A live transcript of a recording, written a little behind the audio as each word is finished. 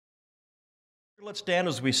Let's stand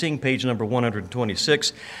as we sing page number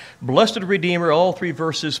 126. Blessed Redeemer, all three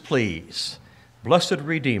verses, please. Blessed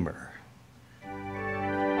Redeemer.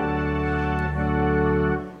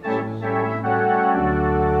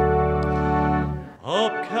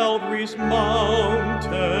 Up Calvary's mountain,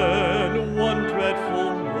 one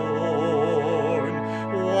dreadful morn,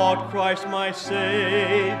 walked Christ my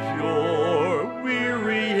Savior,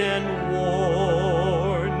 weary and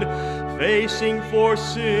worn, facing for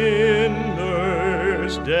sinners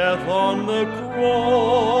death on the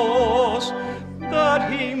cross,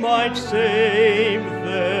 that he might save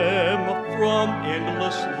them from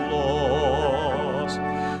endless loss.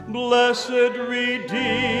 Blessed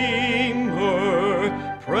Redeemer,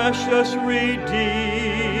 precious Redeemer,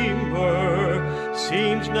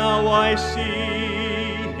 seems now I see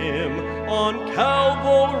him on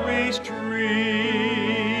Calvary's tree,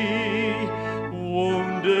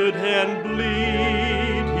 wounded and bleeding,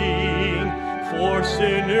 for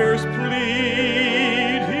sinners pleading,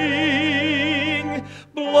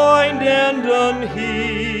 blind and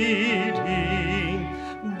unheeding,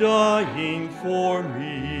 dying for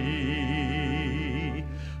me.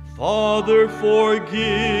 Father,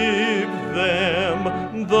 forgive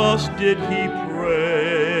them, thus did he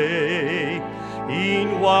pray,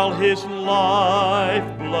 e'en while his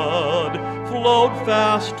lifeblood flowed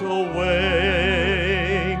fast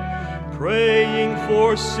away, praying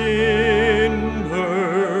for sinners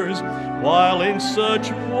while in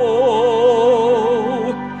such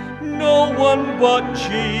woe. No one but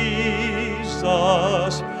Jesus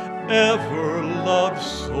ever loved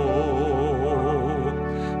so.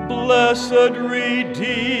 Blessed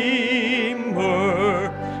Redeemer,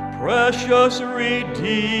 precious Redeemer,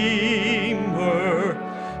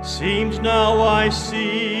 seems now I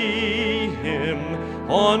see him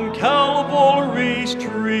on Calvary's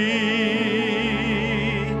tree,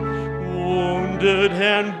 wounded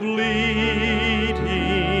and bleeding,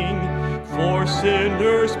 for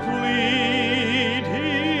sinners pleading,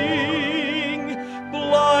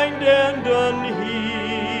 blind and unheeding,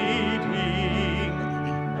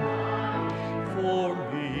 for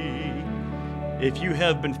me. If you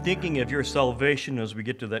have been thinking of your salvation as we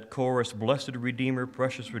get to that chorus, Blessed Redeemer,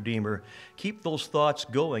 Precious Redeemer, keep those thoughts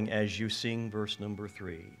going as you sing verse number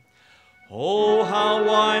 3. Oh, how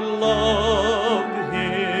I love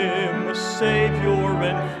him, Savior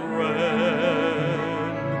and friend.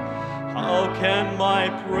 How can my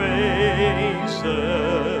praises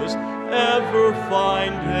ever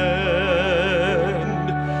find end?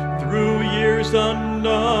 Through years unnumbered,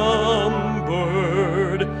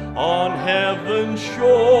 on heaven's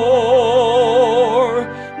shore,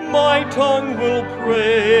 my tongue will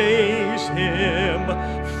praise him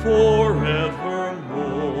forevermore.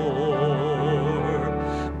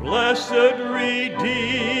 Blessed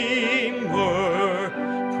Redeemer,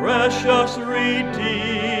 precious Redeemer,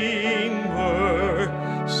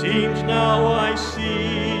 seems now I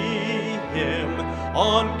see him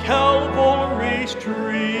on Calvary's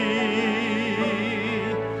tree,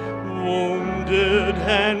 wounded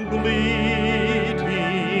and bleeding,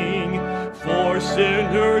 for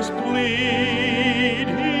sinners pleading,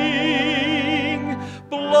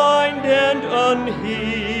 blind and unheeding,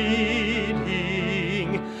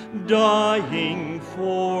 dying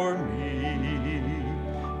for me.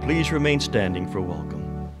 Please remain standing for welcome.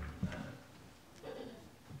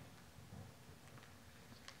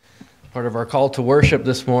 Part of our call to worship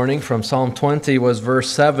this morning from Psalm 20 was verse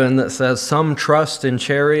 7 that says, "Some trust in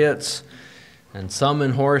chariots and some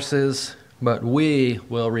in horses, but we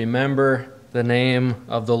will remember the name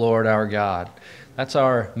of the Lord our God." That's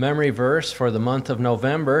our memory verse for the month of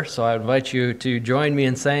November, so I invite you to join me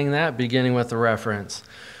in saying that, beginning with the reference.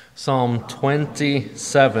 Psalm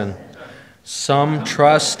 27, "Some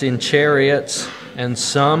trust in chariots and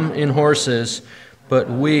some in horses, but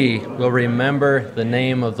we will remember the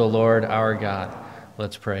name of the Lord our God."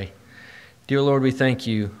 Let's pray. Dear Lord, we thank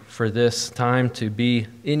you for this time to be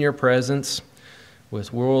in your presence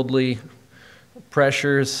with worldly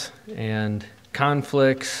pressures and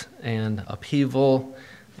conflicts and upheaval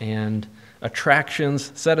and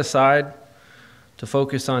attractions set aside to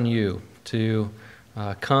focus on you, to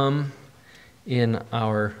come in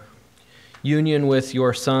our union with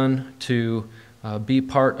your Son, to be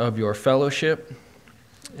part of your fellowship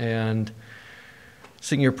and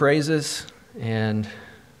sing your praises and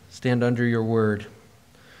stand under your word.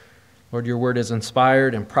 Lord, your word is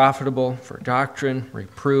inspired and profitable for doctrine,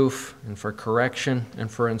 reproof, and for correction and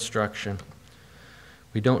for instruction.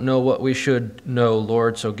 We don't know what we should know,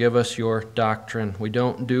 Lord, so give us your doctrine. We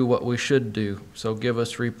don't do what we should do, so give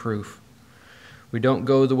us reproof. We don't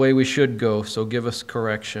go the way we should go, so give us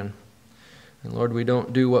correction. And Lord, we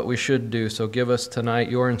don't do what we should do, so give us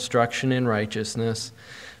tonight your instruction in righteousness.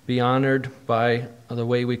 Be honored by the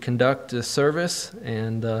way we conduct this service,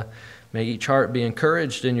 and may each heart be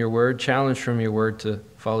encouraged in your word, challenged from your word to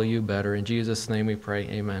follow you better. In Jesus' name we pray,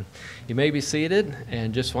 amen. You may be seated,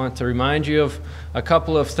 and just want to remind you of a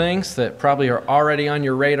couple of things that probably are already on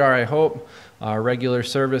your radar, I hope. Our regular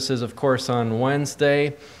services, of course, on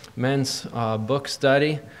Wednesday, men's book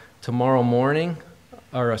study tomorrow morning,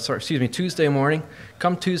 Tuesday morning.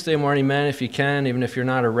 Come Tuesday morning, men, if you can, even if you're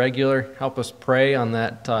not a regular, help us pray on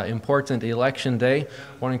that important election day. I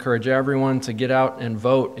want to encourage everyone to get out and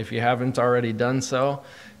vote if you haven't already done so.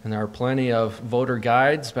 And there are plenty of voter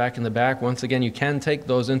guides back in the back. Once again, you can take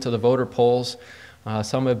those into the voter polls.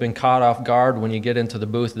 Some have been caught off guard when you get into the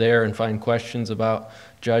booth there and find questions about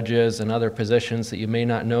judges and other positions that you may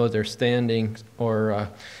not know their standing or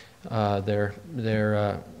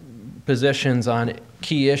their positions on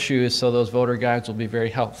key issues, so those voter guides will be very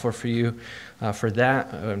helpful for you for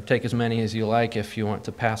that. Take as many as you like if you want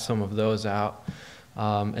to pass some of those out.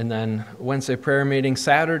 And then Wednesday prayer meeting,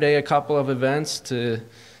 Saturday a couple of events to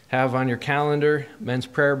have on your calendar. Men's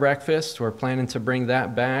prayer breakfast, we're planning to bring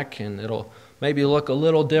that back, and it'll maybe look a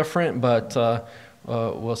little different, but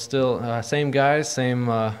we'll still, same guys, same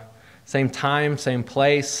time, same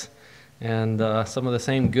place, and some of the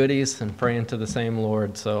same goodies, and praying to the same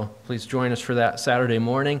Lord. So please join us for that Saturday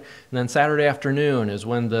morning. And then Saturday afternoon is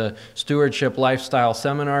when the Stewardship Lifestyle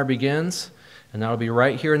Seminar begins, and that'll be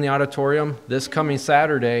right here in the auditorium this coming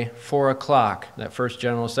Saturday, 4 o'clock. That first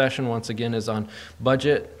general session, once again, is on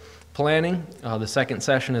budget planning. The second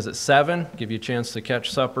session is at 7. Give you a chance to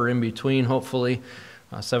catch supper in between, hopefully.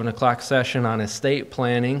 7 o'clock session on estate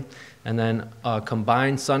planning. And then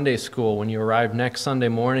combined Sunday school. When you arrive next Sunday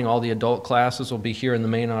morning, all the adult classes will be here in the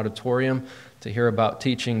main auditorium to hear about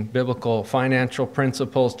teaching biblical financial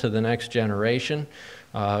principles to the next generation.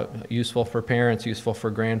 Useful for parents, useful for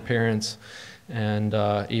grandparents, and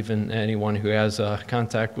even anyone who has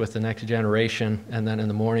contact with the next generation. And then in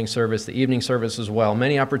the morning service, the evening service as well.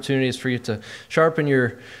 Many opportunities for you to sharpen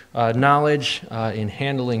your knowledge in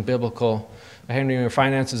handling your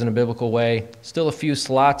finances in a biblical way. Still a few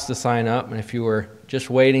slots to sign up, and if you were just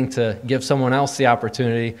waiting to give someone else the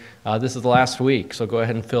opportunity, this is the last week, so go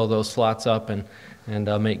ahead and fill those slots up and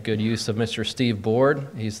make good use of Mr. Steve Board.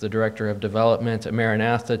 He's the Director of Development at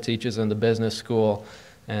Maranatha, teaches in the business school,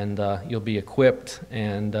 and you'll be equipped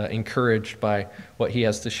and encouraged by what he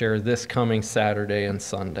has to share this coming Saturday and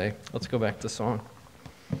Sunday. Let's go back to song.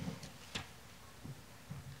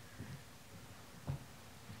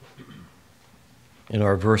 In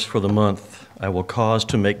our verse for the month, I will cause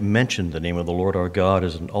to make mention the name of the Lord our God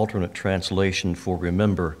as an alternate translation for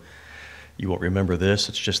remember. You won't remember this.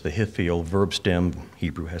 It's just the hiphil verb stem.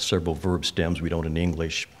 Hebrew has several verb stems. We don't in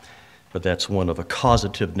English. But that's one of a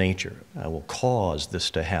causative nature. I will cause this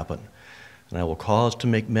to happen. And I will cause to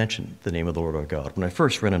make mention the name of the Lord our God. When I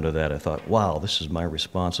first ran into that, I thought, wow, this is my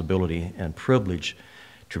responsibility and privilege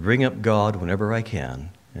to bring up God whenever I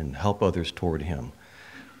can and help others toward Him.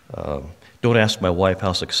 Don't ask my wife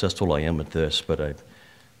how successful I am at this, but I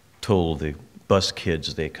told the bus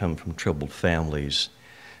kids they come from troubled families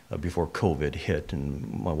before COVID hit,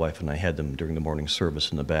 and my wife and I had them during the morning service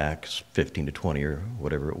in the back, 15 to 20 or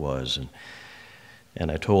whatever it was,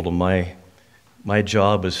 and I told them my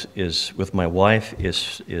job is with my wife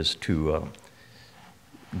is to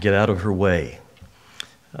get out of her way,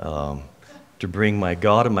 to bring my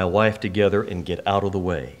God and my wife together and get out of the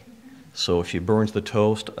way. So if she burns the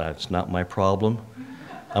toast, it's not my problem.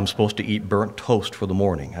 I'm supposed to eat burnt toast for the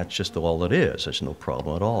morning. That's just all it is. There's no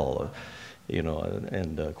problem at all.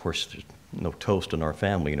 And of course, there's no toast in our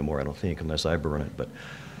family anymore, I don't think, unless I burn it.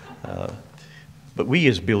 But we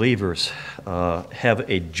as believers have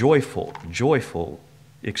a joyful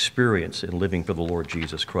experience in living for the Lord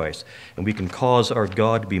Jesus Christ. And we can cause our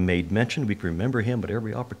God to be made mention. We can remember Him at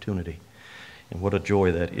every opportunity. And what a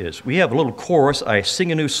joy that is. We have a little chorus. I sing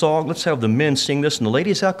a new song. Let's have the men sing this, and the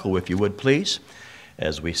ladies echo, if you would, please,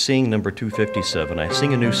 as we sing number 257. I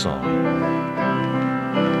sing a new song.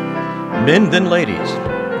 Men, then ladies.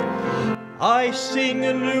 I sing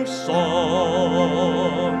a new song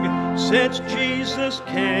since Jesus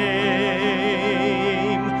came.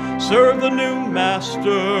 Serve a new master,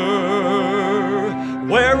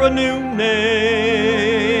 wear a new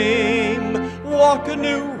name, walk a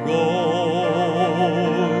new road,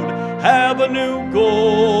 have a new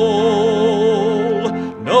goal,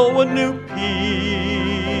 know a new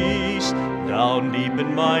peace down deep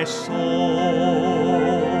in my soul.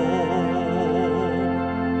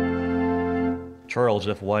 Charles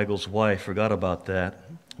F. Weigel's wife forgot about that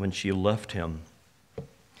when she left him.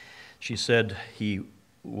 She said he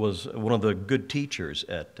was one of the good teachers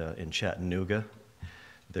in Chattanooga,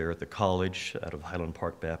 there at the college out of Highland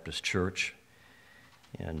Park Baptist Church.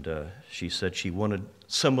 And she said she wanted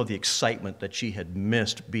some of the excitement that she had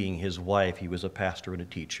missed being his wife. He was a pastor and a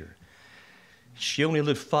teacher. She only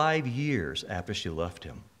lived 5 years after she left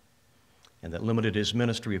him, and that limited his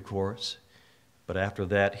ministry, of course. But after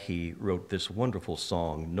that, he wrote this wonderful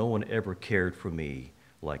song, "No One Ever Cared for Me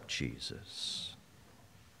Like Jesus."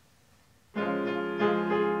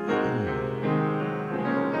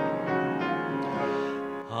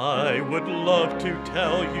 I would love to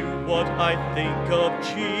tell you what I think of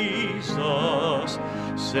Jesus,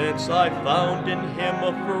 since I found in him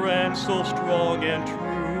a friend so strong and true.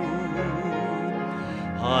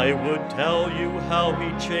 I would tell you how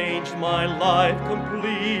he changed my life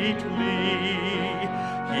completely.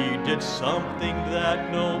 He did something that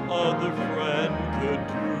no other friend could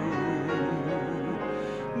do.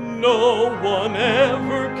 No one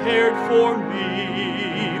ever cared for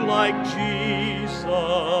me like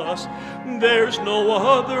Jesus. There's no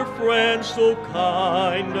other friend so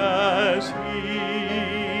kind as he.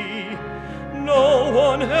 No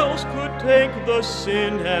one else could take the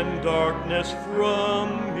sin and darkness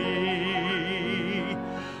from me.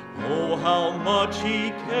 Oh, how much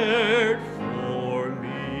he cared for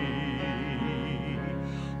me.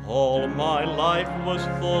 All my life was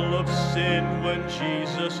full of sin when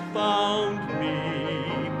Jesus found me.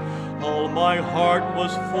 All my heart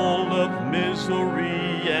was full of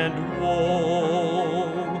misery and woe.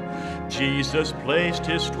 Jesus placed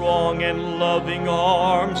his strong and loving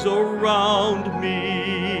arms around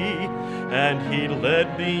me, and he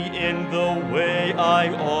led me in the way I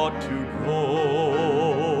ought to go.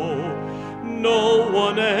 No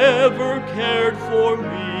one ever cared for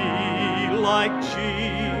me like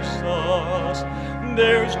Jesus.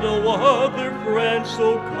 There's no other friend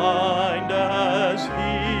so kind as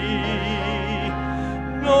he.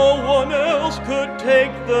 No one else could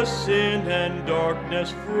take the sin and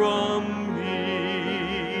darkness from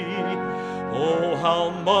me. Oh,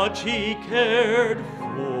 how much he cared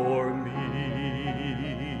for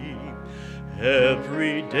me.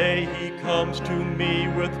 Every day he comes to me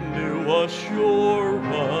with new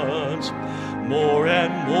assurance. More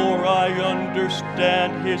and more I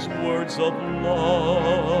understand his words of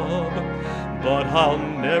love. But I'll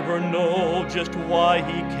never know just why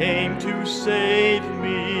he came to save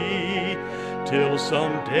me, till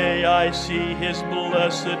someday I see his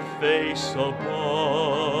blessed face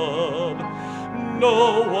above.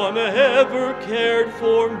 No one ever cared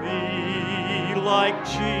for me like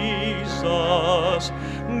Jesus.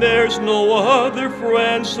 There's no other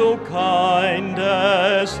friend so kind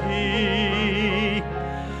as he.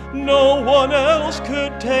 No one else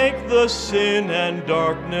could take the sin and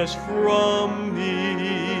darkness from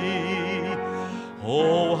me.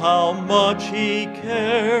 Oh, how much he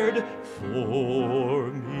cared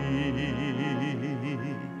for me.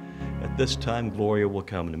 At this time, Gloria will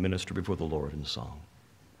come and minister before the Lord in song.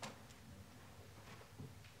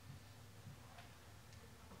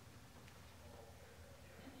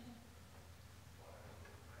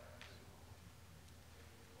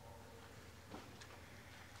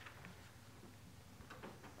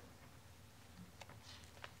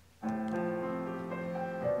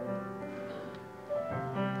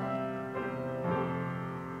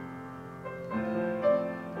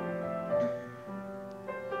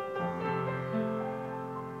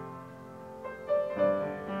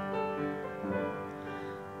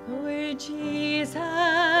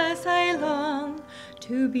 Jesus, I long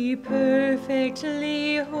to be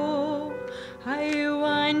perfectly whole. I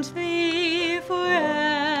want thee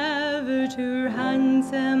forever to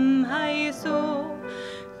ransom my soul.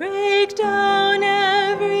 Break down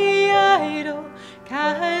every idol,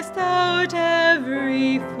 cast out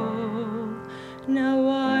every foe. Now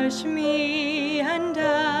wash me, and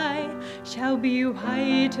I shall be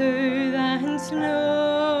whiter than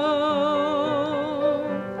snow.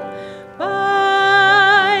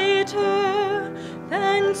 Whiter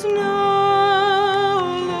than snow,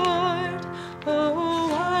 Lord, oh,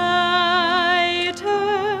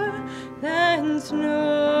 whiter than snow.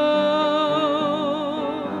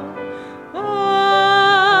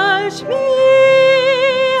 Whiter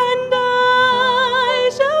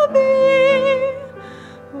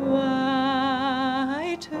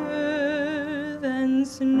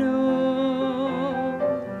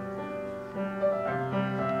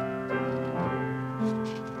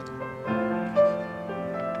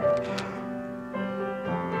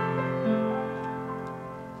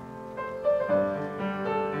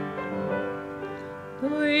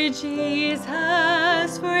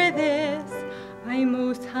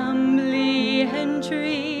humbly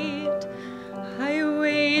entreat. I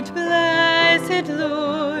wait, blessed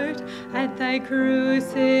Lord, at thy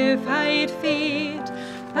crucified feet.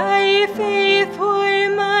 By faith for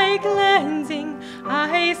my cleansing,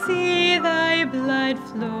 I see thy blood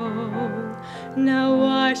flow. Now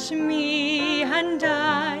wash me, and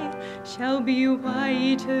I shall be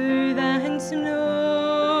whiter than snow.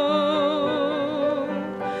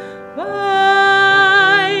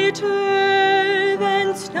 Whiter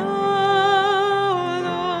than snow,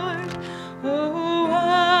 Lord, oh,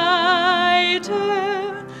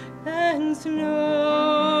 whiter than snow.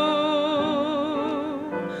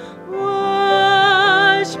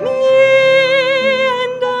 Wash me,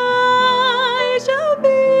 and I shall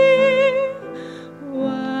be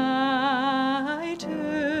whiter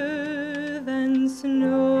than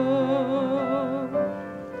snow.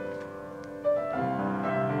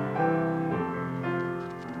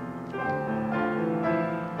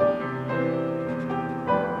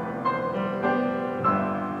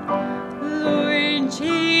 Lord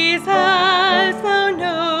Jesus, thou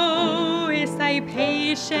knowest I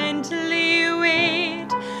patiently wait.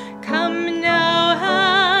 Come now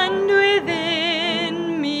and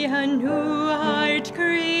within me a new heart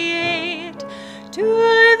create. To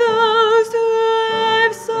those who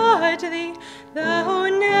have sought thee, thou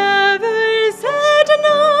never said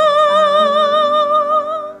no.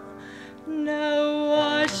 Now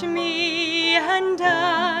wash me, and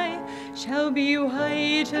I shall be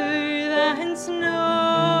whiter than snow.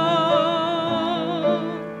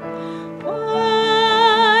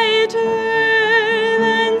 Whiter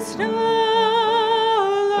than snow,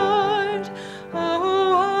 Lord, oh,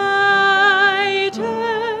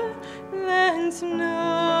 whiter than snow.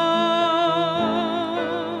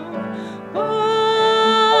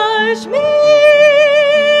 Wash me,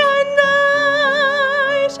 and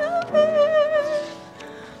I shall be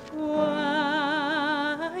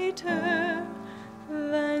whiter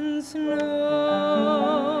than snow.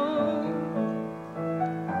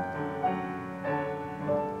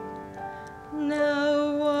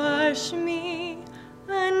 Now wash me,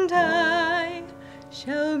 and I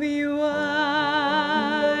shall be whiter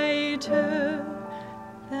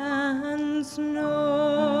than snow.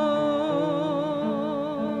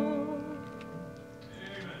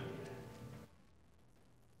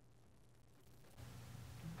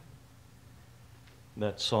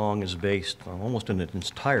 That song is based almost in its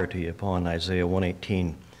entirety upon Isaiah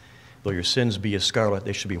 1:18. Though your sins be as scarlet,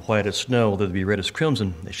 they should be white as snow. Though they be red as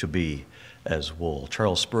crimson, they should be as wool.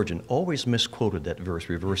 Charles Spurgeon always misquoted that verse,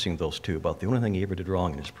 reversing those two, about the only thing he ever did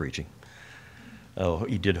wrong in his preaching.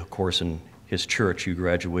 He did, of course, in his church. He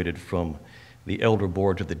graduated from the elder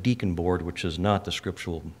board to the deacon board, which is not the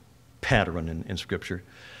scriptural pattern in Scripture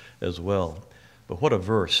as well. But what a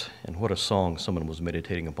verse and what a song someone was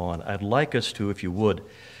meditating upon. I'd like us to, if you would,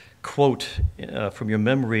 quote from your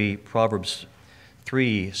memory Proverbs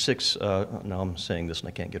 3, 6, now I'm saying this and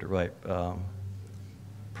I can't get it right.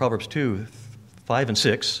 Proverbs 2, 5 and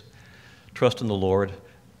 6, trust in the Lord,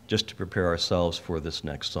 just to prepare ourselves for this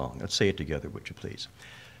next song. Let's say it together, would you please?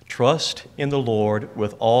 Trust in the Lord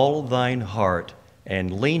with all thine heart,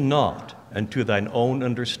 and lean not unto thine own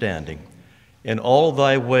understanding. In all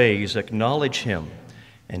thy ways acknowledge him,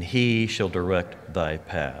 and he shall direct thy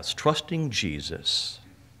paths. Trusting Jesus.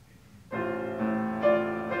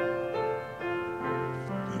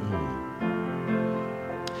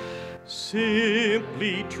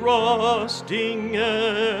 Simply trusting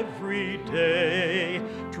every day,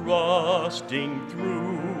 trusting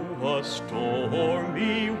through a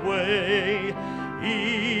stormy way,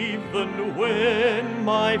 even when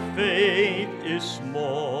my faith is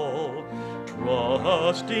small.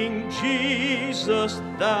 Trusting Jesus,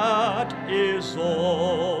 that is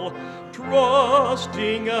all.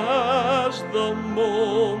 Trusting as the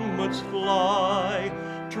moments fly,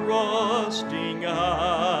 trusting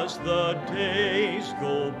as the days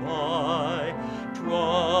go by,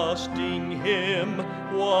 trusting him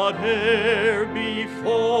whate'er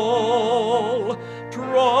befall.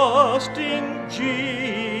 Trusting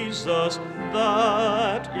Jesus,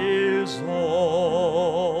 that is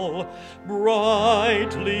all.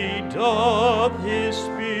 Brightly doth his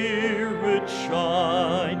Spirit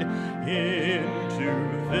shine into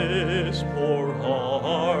this poor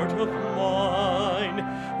heart of mine.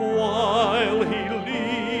 While he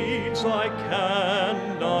leads, I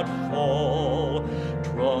cannot fall.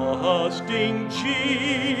 Trusting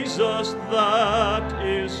Jesus, that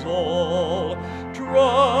is all.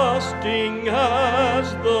 Trusting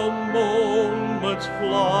as the moments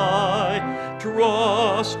fly,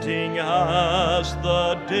 trusting as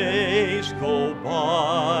the days go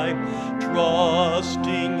by,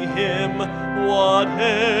 trusting him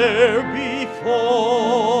whate'er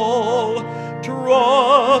befall,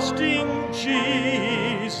 trusting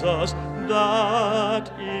Jesus,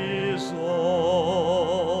 that is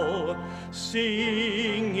all.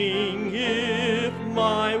 Singing if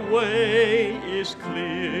my way is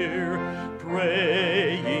clear,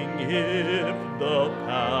 praying if the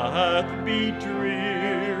path be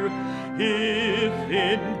drear, if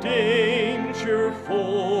in danger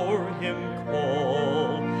for him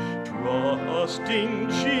call, trusting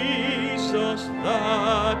Jesus,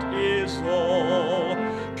 that is all.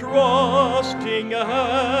 Trusting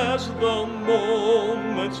as the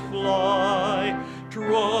moments fly,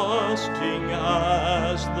 trusting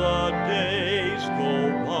as the days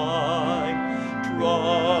go by,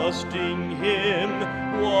 trusting him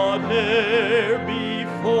whate'er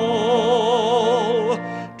befall,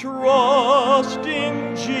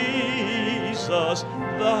 trusting Jesus,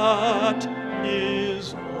 that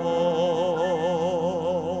is all.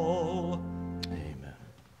 Amen.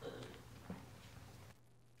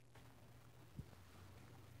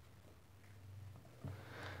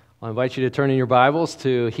 I invite you to turn in your Bibles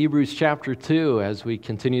to Hebrews chapter 2 as we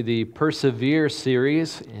continue the Persevere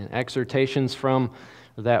series and exhortations from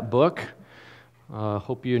that book.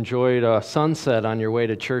 Hope you enjoyed a sunset on your way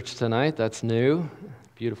to church tonight. That's new.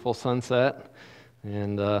 Beautiful sunset.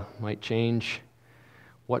 And might change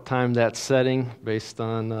what time that's setting based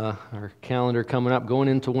on our calendar coming up. Going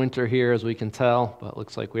into winter here, as we can tell, but it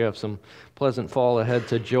looks like we have some pleasant fall ahead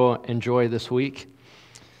to enjoy this week.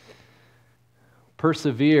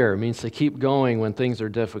 Persevere means to keep going when things are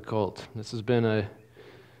difficult. This has been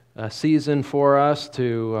a season for us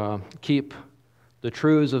to keep the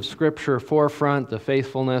truths of Scripture forefront, the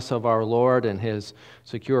faithfulness of our Lord and His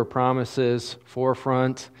secure promises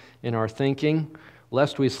forefront in our thinking,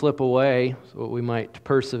 lest we slip away, so we might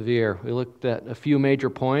persevere. We looked at a few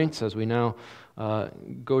major points as we now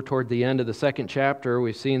go toward the end of the second chapter.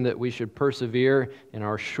 We've seen that we should persevere in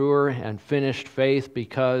our sure and finished faith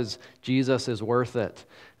because Jesus is worth it.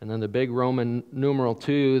 And then the big Roman numeral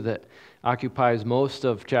 2 that occupies most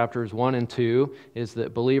of chapters 1 and 2 is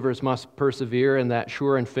that believers must persevere in that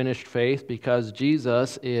sure and finished faith because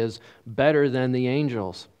Jesus is better than the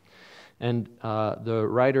angels. And the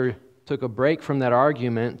writer took a break from that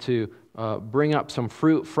argument to bring up some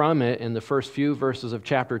fruit from it in the first few verses of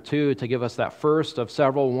chapter 2 to give us that first of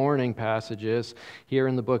several warning passages here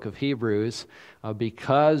in the book of Hebrews.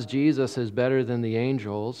 Because Jesus is better than the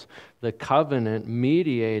angels, the covenant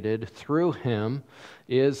mediated through him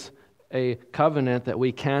is a covenant that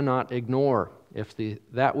we cannot ignore. If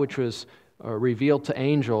that which was revealed to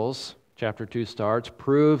angels, chapter 2 starts,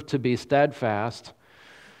 proved to be steadfast,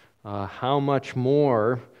 how much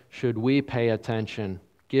more should we pay attention,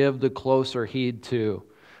 give the closer heed to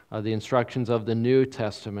the instructions of the New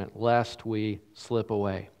Testament, lest we slip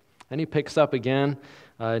away? And he picks up again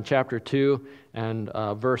in chapter 2 and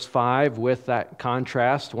verse 5 with that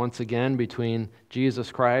contrast once again between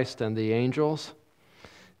Jesus Christ and the angels.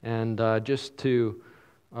 And just to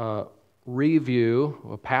review,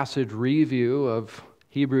 a passage review of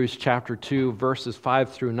Hebrews chapter 2, verses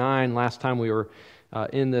 5 through 9. Last time we were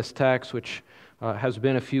in this text, which has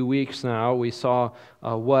been a few weeks now, we saw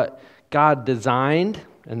what God designed,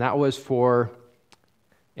 and that was for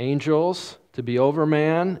angels to be over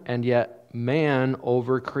man, and yet man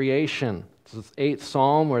over creation. This is the 8th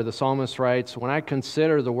Psalm where the psalmist writes, "When I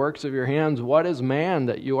consider the works of your hands, what is man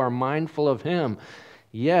that you are mindful of him?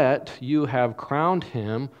 Yet you have crowned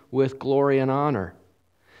him with glory and honor."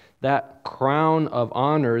 That crown of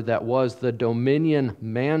honor that was the dominion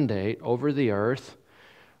mandate over the earth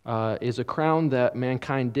is a crown that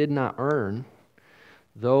mankind did not earn.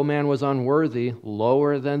 Though man was unworthy,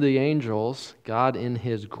 lower than the angels, God in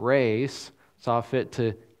his grace saw fit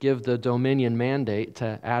to give the dominion mandate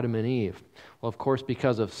to Adam and Eve. Well, of course,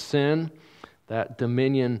 because of sin, that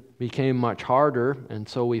dominion became much harder, and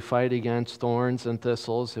so we fight against thorns and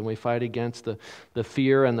thistles, and we fight against the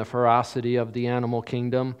fear and the ferocity of the animal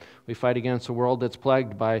kingdom. We fight against a world that's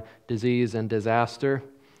plagued by disease and disaster.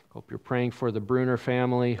 Hope you're praying for the Bruner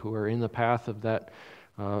family who are in the path of that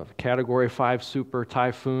Category 5 super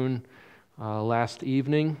typhoon last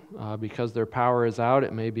evening. Because their power is out,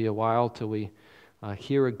 it may be a while till we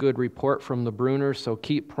hear a good report from the Bruners, so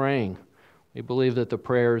keep praying. We believe that the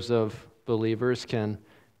prayers of believers can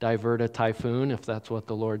divert a typhoon if that's what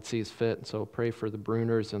the Lord sees fit. So pray for the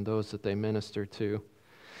Bruners and those that they minister to.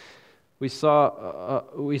 We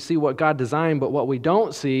see what God designed, but what we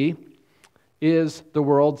don't see is the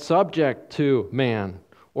world subject to man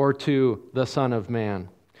or to the Son of Man.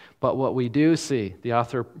 But what we do see, the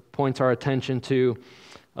author points our attention to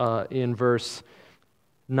in verse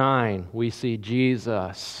 9, we see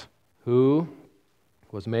Jesus, who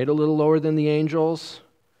was made a little lower than the angels,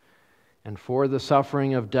 and for the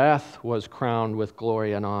suffering of death was crowned with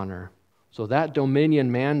glory and honor. So that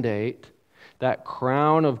dominion mandate, that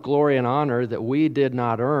crown of glory and honor that we did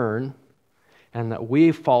not earn and that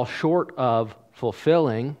we fall short of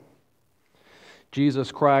fulfilling,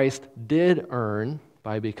 Jesus Christ did earn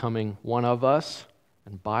by becoming one of us,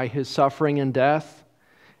 and by his suffering and death,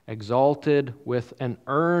 exalted with an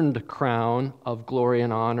earned crown of glory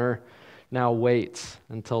and honor, now waits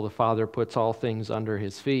until the Father puts all things under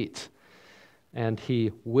his feet. And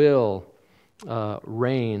he will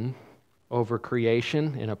reign over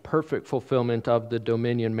creation in a perfect fulfillment of the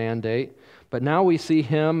dominion mandate. But now we see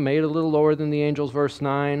him made a little lower than the angels, verse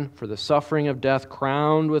 9, for the suffering of death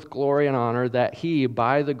crowned with glory and honor, that he,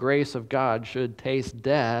 by the grace of God, should taste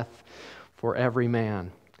death for every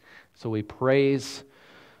man. So we praise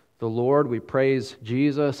the Lord, we praise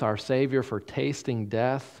Jesus, our Savior, for tasting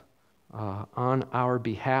death on our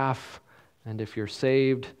behalf. And if you're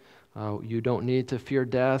saved, you don't need to fear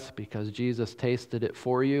death because Jesus tasted it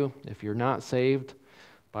for you. If you're not saved,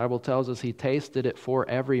 the Bible tells us he tasted it for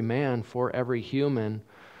every man, for every human,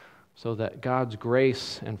 so that God's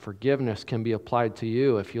grace and forgiveness can be applied to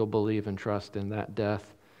you if you'll believe and trust in that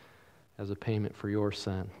death as a payment for your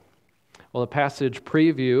sin. Well, the passage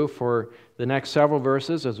preview for the next several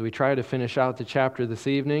verses as we try to finish out the chapter this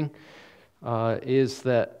evening is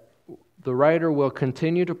that the writer will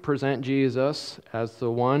continue to present Jesus as the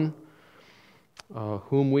one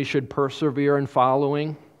whom we should persevere in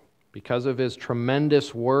following because of his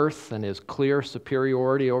tremendous worth and his clear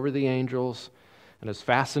superiority over the angels, and as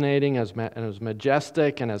fascinating, and as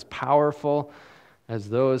majestic, and as powerful as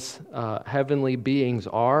those heavenly beings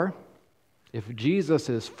are. If Jesus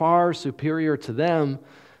is far superior to them,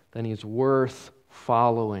 then he's worth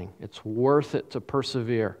following. It's worth it to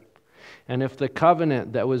persevere. And if the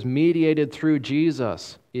covenant that was mediated through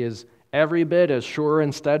Jesus is every bit as sure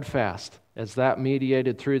and steadfast as that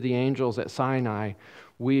mediated through the angels at Sinai,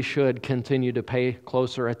 we should continue to pay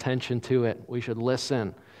closer attention to it. We should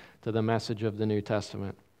listen to the message of the New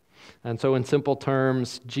Testament. And so in simple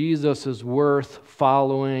terms, Jesus is worth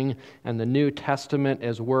following, and the New Testament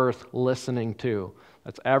is worth listening to.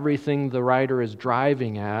 That's everything the writer is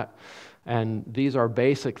driving at. And these are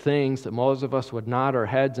basic things that most of us would nod our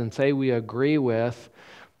heads and say we agree with,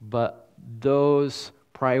 but those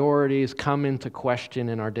priorities come into question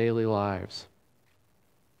in our daily lives.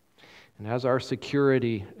 And as our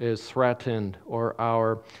security is threatened or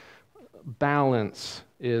our balance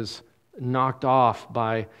is knocked off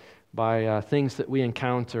by things that we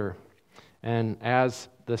encounter, and as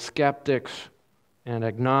the skeptics and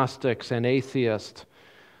agnostics and atheists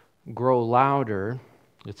grow louder,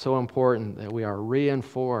 it's so important that we are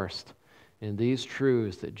reinforced in these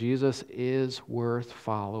truths that Jesus is worth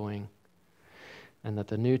following and that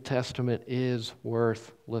the New Testament is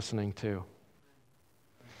worth listening to.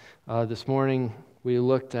 This morning we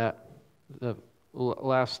looked at the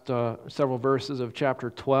last several verses of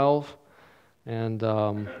chapter 12, and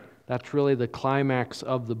that's really the climax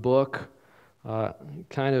of the book.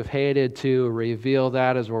 Kind of hated to reveal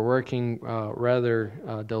that as we're working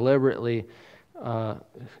rather deliberately.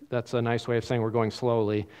 That's a nice way of saying we're going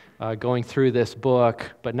slowly, going through this book.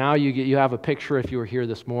 But now you have a picture, if you were here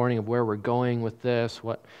this morning, of where we're going with this,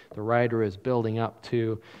 what the writer is building up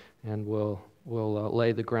to, and we'll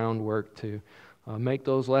lay the groundwork to make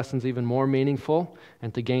those lessons even more meaningful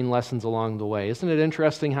and to gain lessons along the way. Isn't it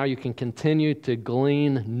interesting how you can continue to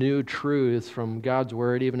glean new truths from God's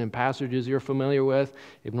Word, even in passages you're familiar with,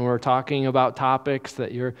 even when we're talking about topics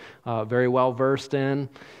that you're very well versed in,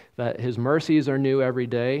 that His mercies are new every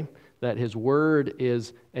day, that His Word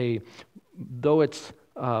is though it's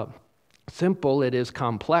simple, it is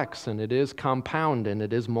complex, and it is compound, and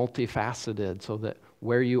it is multifaceted, so that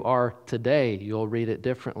where you are today, you'll read it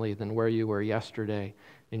differently than where you were yesterday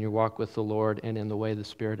in your walk with the Lord and in the way the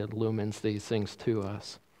Spirit illumines these things to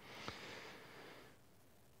us.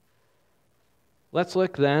 Let's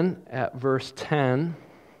look then at verse 10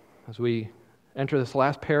 as we enter this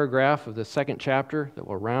last paragraph of the second chapter that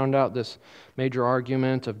will round out this major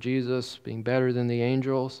argument of Jesus being better than the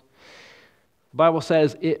angels. The Bible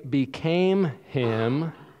says, "It became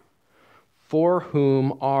Him for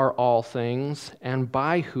whom are all things, and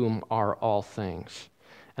by whom are all things."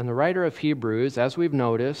 And the writer of Hebrews, as we've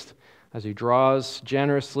noticed, as he draws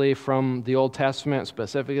generously from the Old Testament,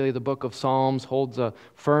 specifically the book of Psalms, holds a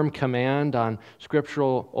firm command on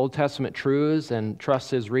scriptural Old Testament truths and trusts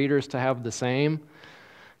his readers to have the same.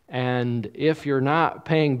 And if you're not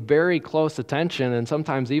paying very close attention, and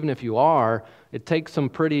sometimes even if you are, it takes some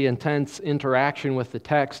pretty intense interaction with the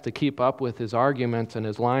text to keep up with his arguments and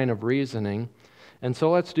his line of reasoning. And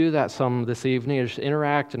so let's do that some this evening, just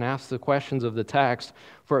interact and ask the questions of the text.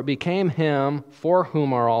 For it became him for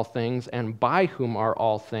whom are all things and by whom are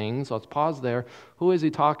all things. Let's pause there. Who is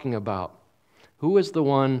he talking about? Who is the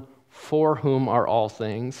one for whom are all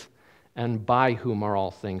things and by whom are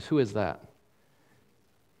all things? Who is that?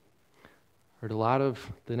 Heard a lot of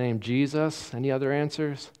the name Jesus. Any other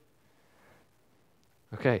answers?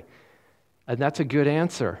 Okay, and that's a good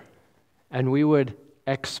answer. And we would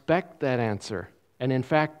expect that answer. And in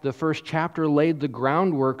fact, the first chapter laid the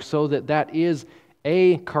groundwork so that that is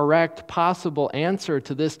a correct possible answer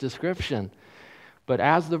to this description. But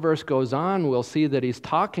as the verse goes on, we'll see that he's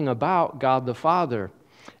talking about God the Father.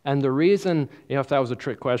 And the reason, if that was a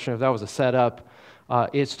trick question, if that was a setup,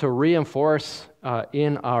 is to reinforce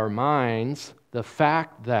in our minds the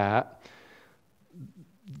fact that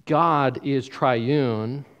God is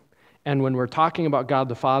triune. And when we're talking about God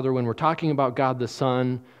the Father, when we're talking about God the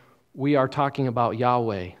Son, we are talking about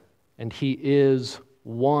Yahweh, and He is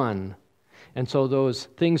one. And so those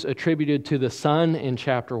things attributed to the Son in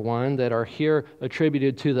chapter 1 that are here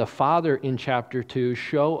attributed to the Father in chapter 2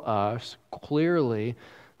 show us clearly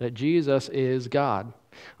that Jesus is God.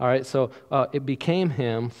 All right, so it became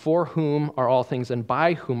him for whom are all things and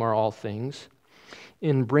by whom are all things,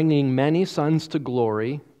 in bringing many sons to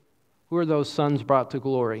glory. Who are those sons brought to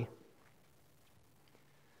glory?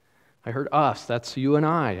 I heard us, that's you and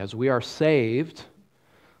I. As we are saved,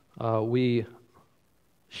 we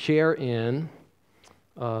share in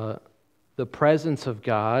the presence of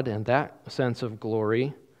God and that sense of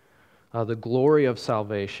glory, the glory of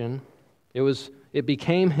salvation. It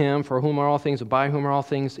became him for whom are all things, and by whom are all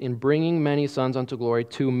things, in bringing many sons unto glory,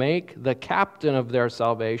 to make the captain of their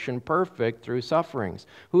salvation perfect through sufferings.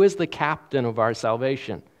 Who is the captain of our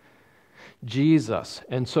salvation? Jesus.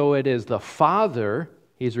 And so it is the Father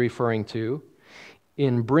he's referring to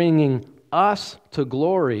in bringing us to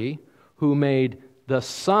glory, who made the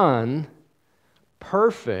Son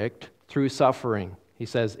perfect through suffering. He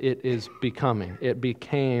says it is becoming. It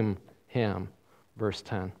became him. Verse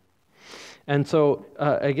 10. And so,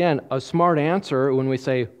 again, a smart answer when we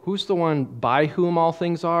say, who's the one by whom all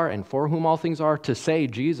things are and for whom all things are? To say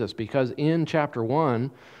Jesus, because in chapter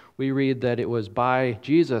 1, we read that it was by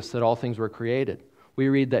Jesus that all things were created. We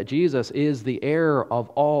read that Jesus is the heir of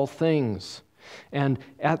all things. And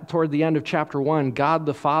toward the end of chapter 1, God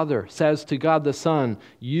the Father says to God the Son,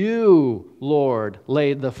 you, Lord,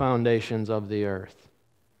 laid the foundations of the earth.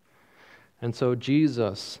 And so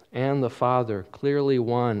Jesus and the Father, clearly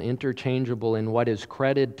one, interchangeable in what is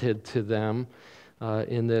credited to them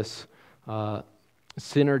in this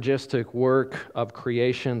synergistic work of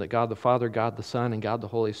creation that God the Father, God the Son, and God the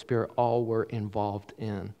Holy Spirit all were involved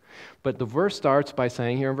in. But the verse starts by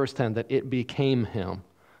saying here in verse 10 that it became him.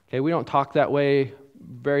 Okay, we don't talk that way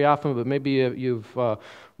very often, but maybe you've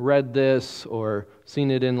read this or seen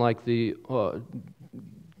it in like the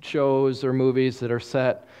shows or movies that are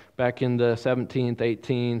set back in the 17th,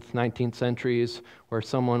 18th, 19th centuries, where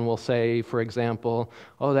someone will say, for example,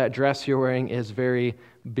 oh, that dress you're wearing is very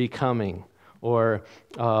becoming. Or,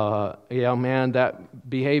 yeah, man, that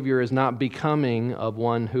behavior is not becoming of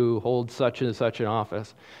one who holds such and such an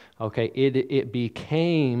office. Okay, it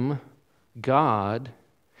became God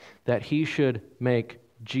that he should make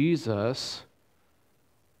Jesus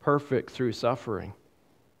perfect through suffering.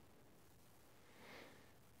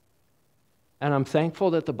 And I'm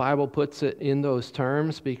thankful that the Bible puts it in those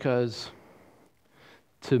terms, because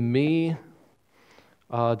to me,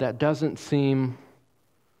 that doesn't seem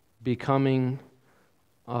becoming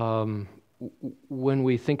when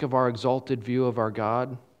we think of our exalted view of our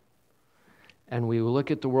God and we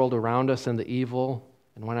look at the world around us and the evil,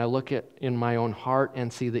 and when I look at in my own heart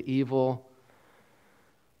and see the evil,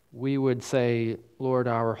 we would say, Lord,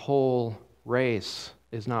 our whole race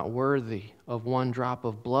is not worthy of one drop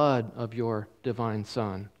of blood of your divine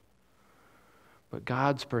Son. But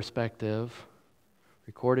God's perspective,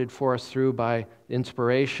 recorded for us through by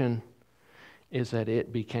inspiration, is that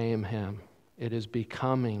it became him. It is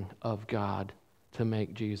becoming of God to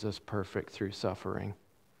make Jesus perfect through suffering.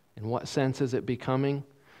 In what sense is it becoming?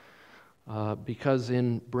 Because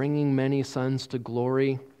in bringing many sons to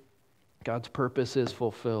glory, God's purpose is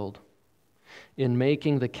fulfilled. In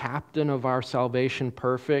making the captain of our salvation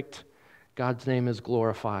perfect, God's name is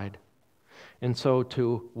glorified. And so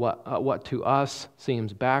to what to us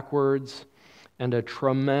seems backwards and a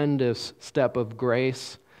tremendous step of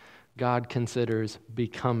grace, God considers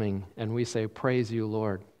becoming. And we say, praise you,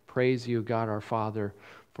 Lord. Praise you, God our Father,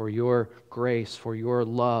 for your grace, for your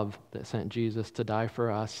love that sent Jesus to die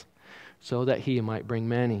for us, so that he might bring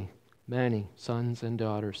many, many sons and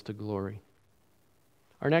daughters to glory.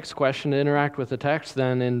 Our next question to interact with the text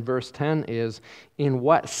then in verse 10 is, in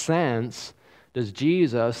what sense does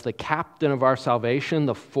Jesus, the captain of our salvation,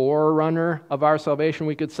 the forerunner of our salvation,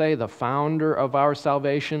 we could say, the founder of our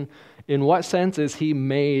salvation, in what sense is he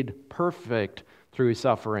made perfect through his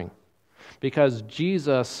suffering? Because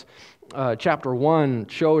Jesus, chapter 1,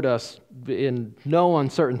 showed us in no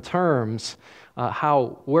uncertain terms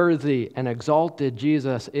how worthy and exalted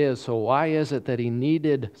Jesus is. So why is it that he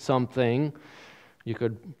needed something?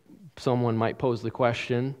 Someone might pose the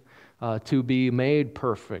question, to be made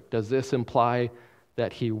perfect. Does this imply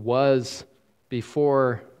that he was,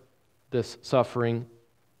 before this suffering,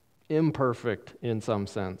 imperfect in some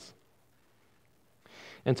sense?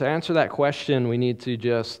 And to answer that question, we need to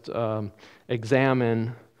just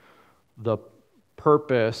examine the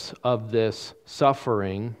purpose of this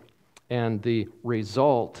suffering and the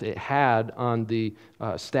result it had on the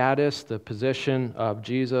status, the position of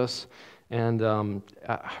Jesus. And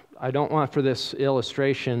I don't want for this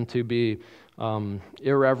illustration to be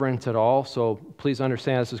irreverent at all, so please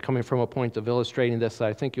understand this is coming from a point of illustrating this that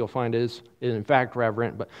I think you'll find is in fact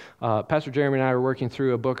reverent. But Pastor Jeremy and I were working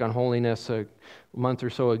through a book on holiness a month or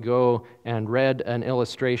so ago and read an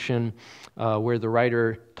illustration where the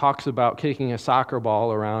writer talks about kicking a soccer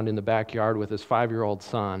ball around in the backyard with his 5-year-old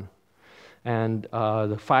son. And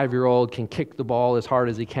the 5-year-old can kick the ball as hard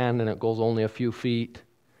as he can, and it goes only a few feet.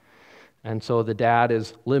 And so the dad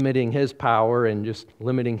is limiting his power and just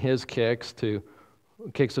limiting his kicks to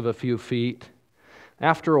kicks of a few feet.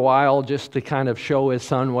 After a while, just to kind of show his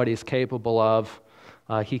son what he's capable of,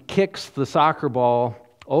 he kicks the soccer ball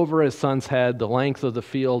over his son's head, the length of the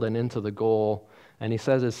field and into the goal. And he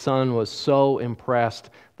says his son was so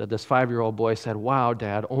impressed that this 5-year-old boy said, "Wow,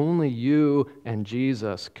 Dad, only you and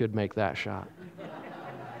Jesus could make that shot."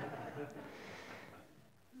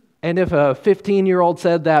 And if a 15-year-old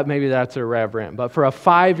said that, maybe that's irreverent. But for a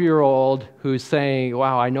 5-year-old who's saying,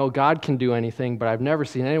 wow, I know God can do anything, but I've never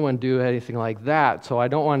seen anyone do anything like that, so I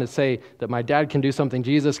don't want to say that my dad can do something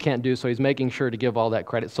Jesus can't do, so he's making sure to give all that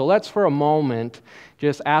credit. So let's for a moment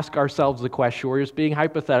just ask ourselves the question. We're just being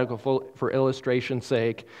hypothetical for illustration's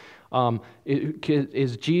sake.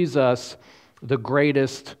 Is Jesus the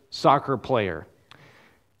greatest soccer player?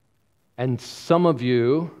 And some of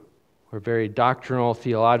you, or very doctrinal,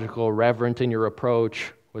 theological, reverent in your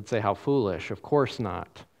approach, would say, how foolish. Of course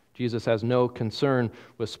not. Jesus has no concern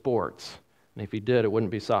with sports. And if he did, it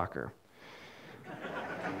wouldn't be soccer.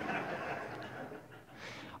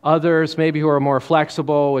 Others, maybe who are more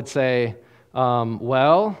flexible, would say,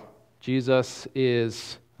 well, Jesus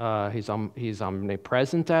is he's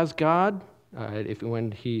omnipresent as God.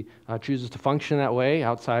 When he chooses to function that way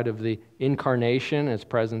outside of the incarnation, his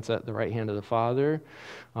presence at the right hand of the Father.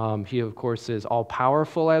 He, of course, is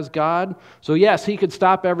all-powerful as God. So yes, he could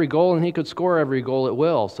stop every goal and he could score every goal at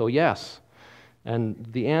will. So yes. And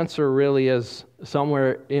the answer really is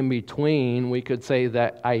somewhere in between. We could say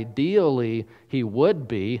that ideally he would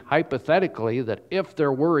be, hypothetically, that if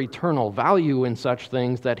there were eternal value in such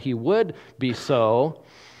things, that he would be so.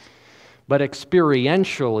 But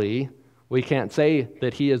experientially, we can't say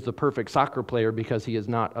that he is the perfect soccer player because he is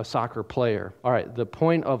not a soccer player. All right, the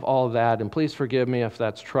point of all that, and please forgive me if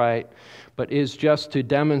that's trite, but is just to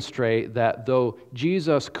demonstrate that though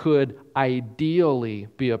Jesus could ideally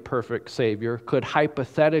be a perfect Savior, could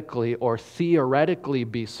hypothetically or theoretically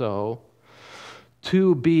be so,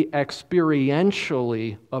 to be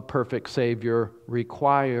experientially a perfect Savior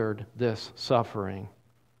required this suffering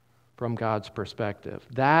from God's perspective.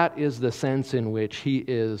 That is the sense in which he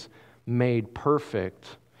is made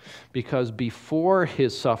perfect, because before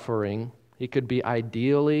his suffering, he could be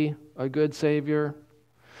ideally a good Savior,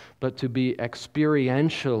 but to be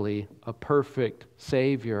experientially a perfect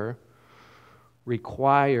Savior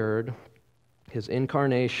required his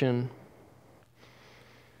incarnation,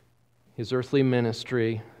 his earthly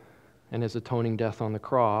ministry, and his atoning death on the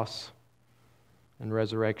cross and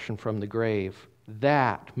resurrection from the grave.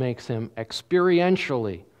 That makes him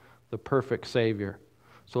experientially the perfect Savior.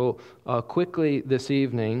 So quickly this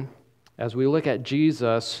evening, as we look at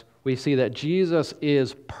Jesus, we see that Jesus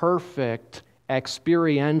is perfect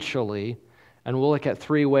experientially, and we'll look at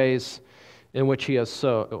 3 ways in which he is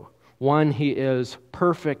so. 1, he is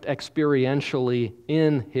perfect experientially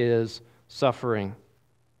in his suffering.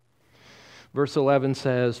 Verse 11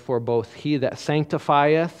 says, "For both he that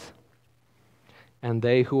sanctifieth and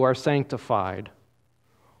they who are sanctified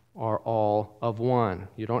are all of one."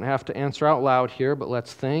 You don't have to answer out loud here, but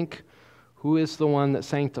let's think. Who is the one that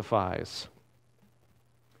sanctifies?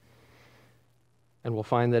 And we'll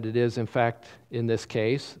find that it is, in fact, in this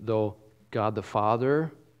case, though God the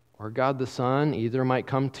Father or God the Son, either might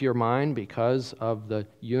come to your mind because of the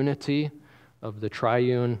unity of the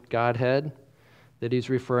triune Godhead that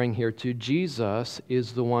he's referring here to. Jesus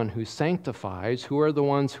is the one who sanctifies. Who are the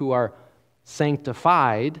ones who are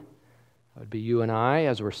sanctified? That would be you and I,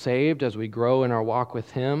 as we're saved, as we grow in our walk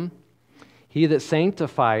with him. He that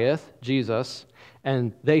sanctifieth, Jesus,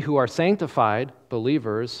 and they who are sanctified,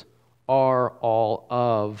 believers, are all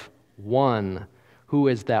of one. Who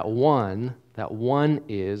is that one? That one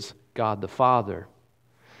is God the Father.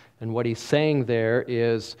 And what he's saying there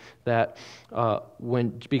is that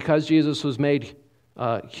because Jesus was made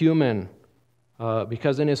human,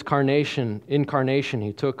 because in his incarnation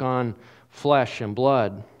he took on flesh and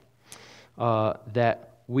blood,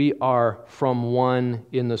 that we are from one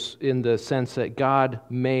in the sense that God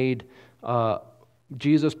made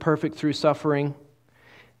Jesus perfect through suffering.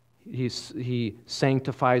 He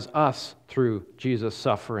sanctifies us through Jesus'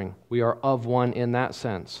 suffering. We are of one in that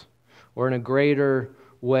sense. Or in a greater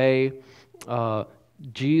way,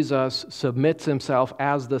 Jesus submits himself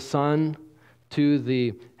as the Son to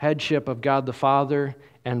the headship of God the Father,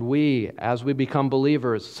 and we, as we become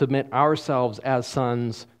believers, submit ourselves as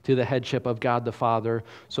sons to the headship of God the Father.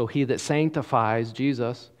 So he that sanctifies,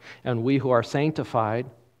 Jesus, and we who are sanctified,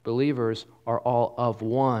 believers, are all of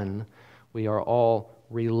one. We are all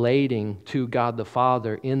relating to God the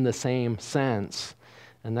Father in the same sense.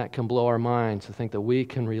 And that can blow our minds to think that we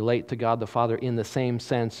can relate to God the Father in the same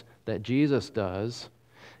sense that Jesus does.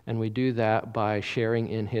 And we do that by sharing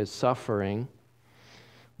in his suffering,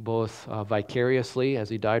 both vicariously as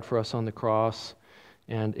he died for us on the cross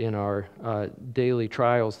and in our daily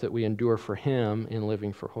trials that we endure for him in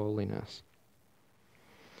living for holiness.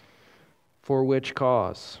 For which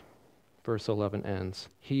cause, verse 11 ends,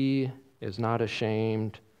 he is not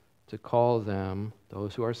ashamed to call them,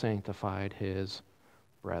 those who are sanctified, his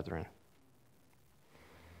brethren.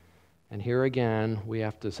 And here again, we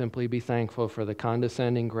have to simply be thankful for the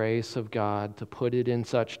condescending grace of God to put it in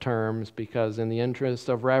such terms, because in the interest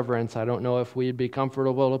of reverence, I don't know if we'd be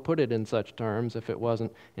comfortable to put it in such terms if it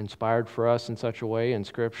wasn't inspired for us in such a way in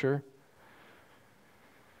Scripture.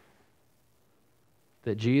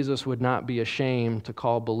 That Jesus would not be ashamed to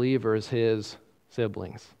call believers his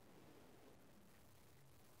siblings.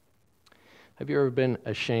 Have you ever been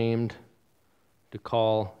ashamed to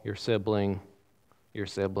call your sibling your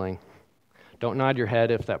sibling? Don't nod your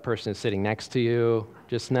head if that person is sitting next to you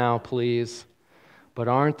just now, please. But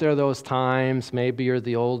aren't there those times, maybe you're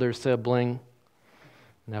the older sibling,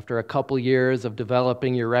 and after a couple years of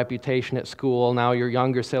developing your reputation at school, now your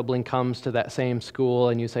younger sibling comes to that same school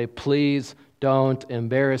and you say, please don't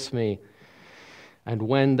embarrass me. And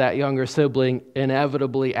when that younger sibling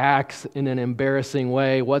inevitably acts in an embarrassing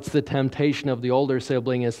way, what's the temptation of the older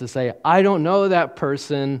sibling is to say, I don't know that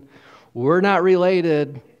person, we're not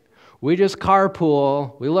related, we just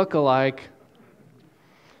carpool, we look alike.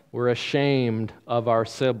 We're ashamed of our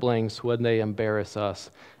siblings when they embarrass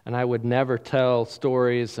us. And I would never tell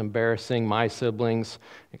stories embarrassing my siblings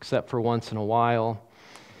except for once in a while.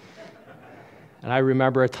 And I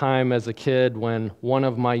remember a time as a kid when one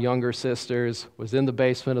of my younger sisters was in the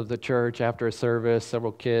basement of the church after a service,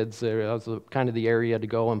 several kids, that was kind of the area to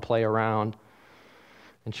go and play around.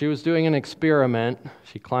 And she was doing an experiment.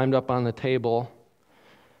 She climbed up on the table,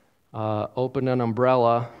 opened an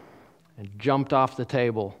umbrella, and jumped off the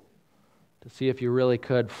table to see if you really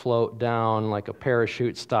could float down like a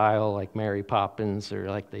parachute style, like Mary Poppins or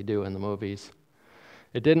like they do in the movies.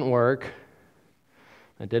 It didn't work.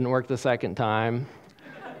 It didn't work the second time.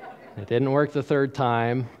 It didn't work the third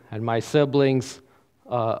time. And my siblings'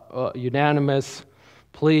 unanimous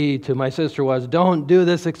plea to my sister was, don't do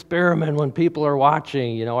this experiment when people are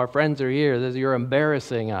watching. You know, our friends are here. You're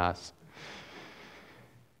embarrassing us.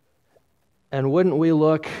 And wouldn't we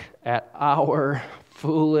look at our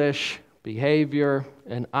foolish behavior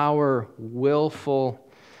and our willful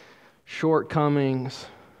shortcomings,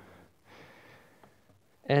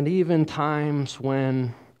 and even times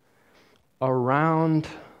when around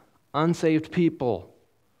unsaved people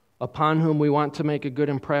upon whom we want to make a good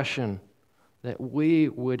impression, that we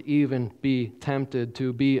would even be tempted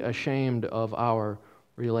to be ashamed of our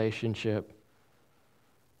relationship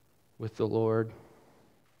with the Lord,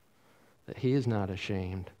 that he is not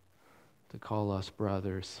ashamed to call us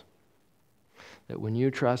brothers. That when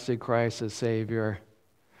you trusted Christ as Savior,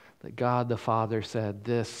 that God the Father said,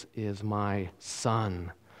 this is my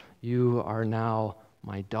son. You are now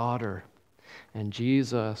my daughter. And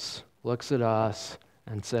Jesus looks at us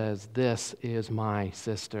and says, this is my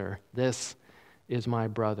sister. This is my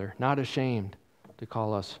brother. Not ashamed to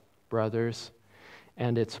call us brothers.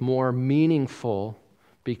 and it's more meaningful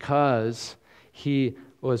because he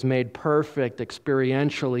was made perfect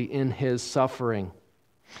experientially in his suffering.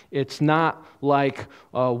 It's not like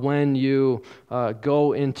when you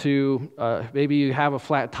go into, maybe you have a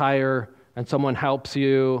flat tire and someone helps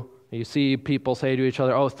you. You see people say to each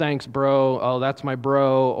other, "Oh, thanks, bro. Oh, that's my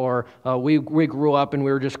bro." Or we grew up and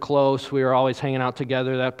we were just close. We were always hanging out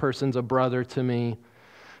together. That person's a brother to me.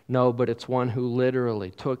 No, but it's one who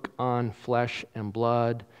literally took on flesh and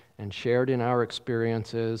blood and shared in our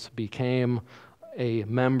experiences, became a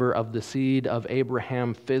member of the seed of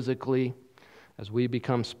Abraham physically, as we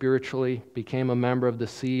become spiritually, became a member of the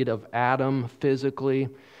seed of Adam physically,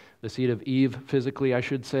 the seed of Eve physically, I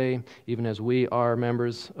should say, even as we are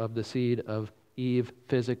members of the seed of Eve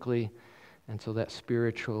physically, and so that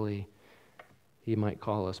spiritually he might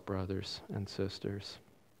call us brothers and sisters.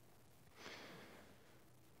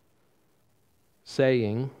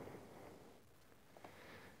 Saying,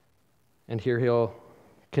 and here he'll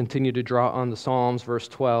continue to draw on the Psalms, verse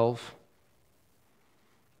 12,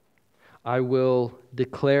 "I will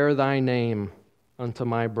declare thy name unto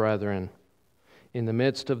my brethren. In the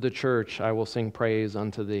midst of the church I will sing praise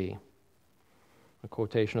unto thee." A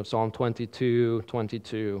quotation of Psalm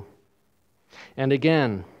 22:22. And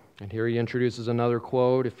again, and here he introduces another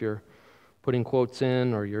quote. If you're putting quotes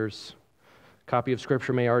in, or your copy of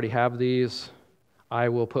Scripture may already have these, "I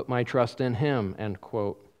will put my trust in him," end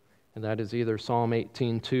quote. And that is either Psalm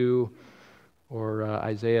 18:2 or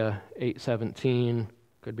Isaiah 8:17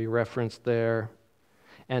 could be referenced there.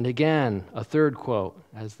 And again, a third quote,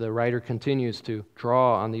 as the writer continues to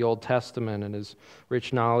draw on the Old Testament and his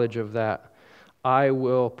rich knowledge of that. "I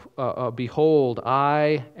will, behold,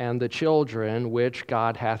 I and the children which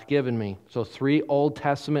God hath given me." So 3 Old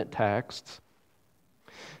Testament texts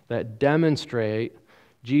that demonstrate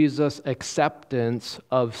Jesus' acceptance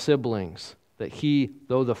of siblings. That he,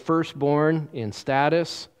 though the firstborn in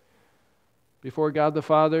status before God the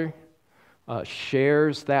Father,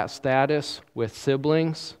 shares that status with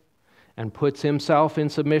siblings and puts himself in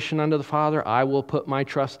submission unto the Father. "I will put my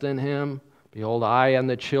trust in him. Behold, I and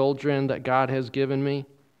the children that God has given me."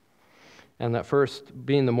 And that first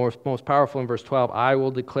being the most powerful in verse 12, "I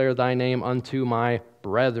will declare thy name unto my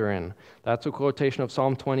brethren." That's a quotation of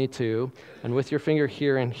Psalm 22. And with your finger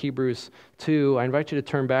here in Hebrews 2, I invite you to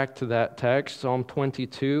turn back to that text, Psalm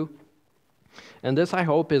 22. And this, I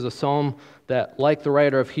hope, is a psalm that, like the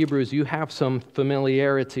writer of Hebrews, you have some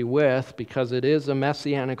familiarity with, because it is a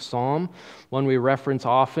messianic psalm, one we reference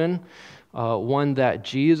often, one that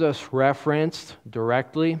Jesus referenced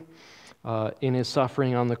directly in his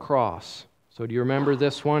suffering on the cross. So do you remember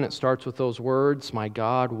this one? It starts with those words, "My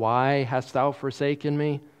God, why hast thou forsaken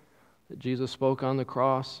me?" that Jesus spoke on the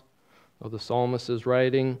cross. Well, the psalmist is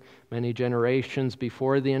writing many generations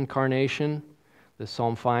before the incarnation. This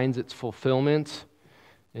psalm finds its fulfillment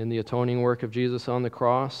in the atoning work of Jesus on the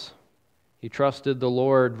cross. He trusted the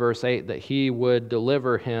Lord, verse 8, that he would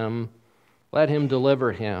deliver him. Let him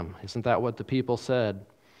deliver him. Isn't that what the people said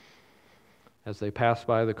as they passed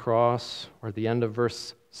by the cross? Or at the end of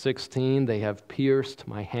verse 16, "They have pierced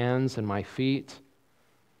my hands and my feet."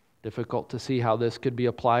 Difficult to see how this could be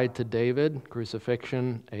applied to David.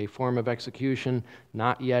 Crucifixion, a form of execution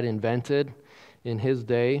not yet invented in his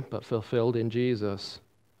day, but fulfilled in Jesus.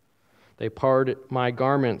 "They parted my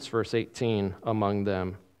garments," verse 18, "among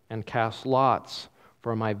them, and cast lots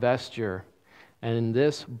for my vesture." And in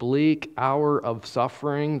this bleak hour of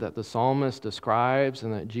suffering that the psalmist describes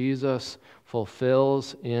and that Jesus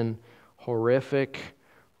fulfills in horrific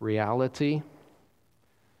reality,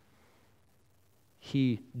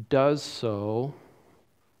 he does so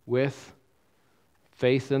with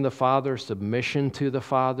faith in the Father, submission to the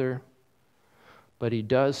Father, but he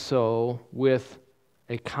does so with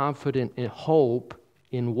a confident hope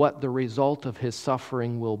in what the result of his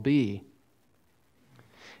suffering will be.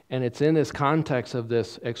 And it's in this context of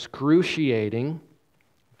this excruciating,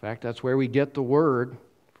 in fact, that's where we get the word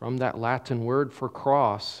from, that Latin word for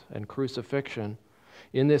cross and crucifixion.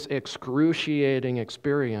 In this excruciating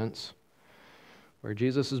experience where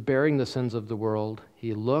Jesus is bearing the sins of the world,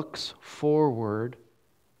 he looks forward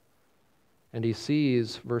and he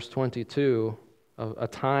sees, verse 22, a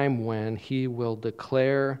time when he will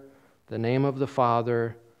declare the name of the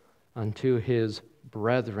Father unto his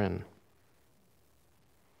brethren.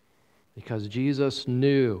 Because Jesus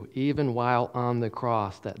knew, even while on the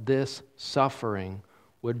cross, that this suffering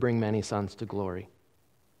would bring many sons to glory.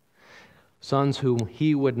 Sons whom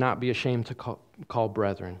he would not be ashamed to call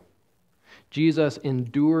brethren. Jesus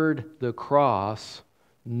endured the cross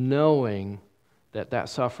knowing that that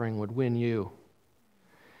suffering would win you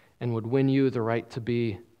and would win you the right to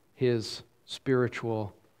be his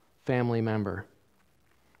spiritual family member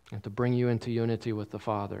and to bring you into unity with the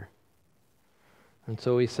Father. And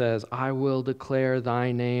so he says, I will declare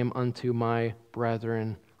thy name unto my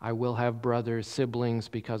brethren. I will have brothers, siblings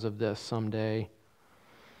because of this someday.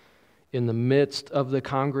 In the midst of the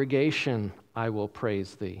congregation, I will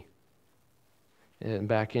praise thee. And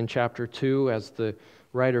back in chapter 2, as the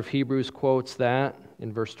writer of Hebrews quotes that,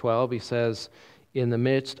 in verse 12, he says, in the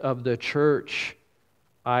midst of the church,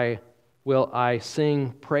 I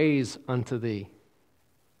sing praise unto thee.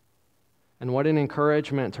 And what an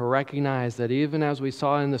encouragement to recognize that even as we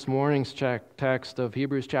saw in this morning's text of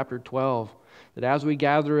Hebrews chapter 12, that as we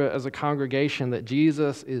gather as a congregation, that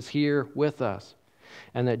Jesus is here with us,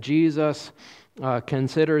 and that Jesus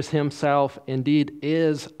considers himself, indeed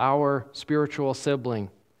is our spiritual sibling.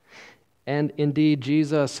 And indeed,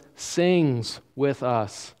 Jesus sings with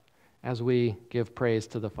us as we give praise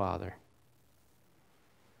to the Father.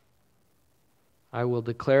 I will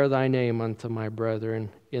declare thy name unto my brethren.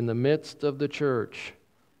 In the midst of the church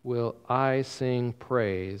will I sing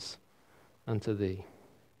praise unto thee.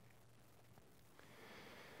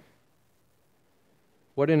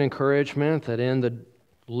 What an encouragement that in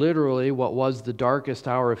literally what was the darkest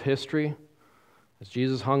hour of history, as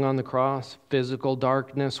Jesus hung on the cross, physical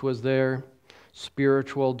darkness was there,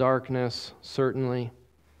 spiritual darkness certainly,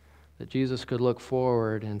 that Jesus could look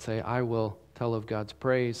forward and say, I will tell of God's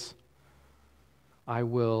praise. I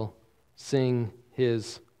will sing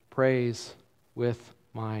his praise with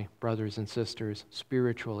my brothers and sisters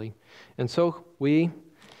spiritually. And so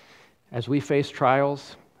as we face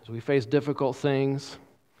trials, as we face difficult things,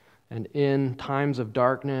 and in times of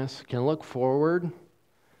darkness, can look forward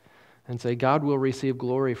and say, God will receive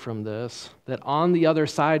glory from this, that on the other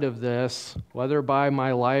side of this, whether by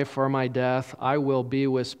my life or my death, I will be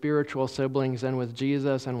with spiritual siblings and with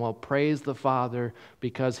Jesus and will praise the Father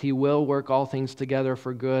because he will work all things together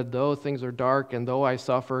for good. Though things are dark and though I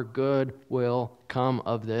suffer, good will come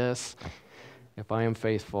of this if I am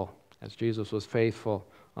faithful, as Jesus was faithful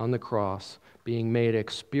on the cross, being made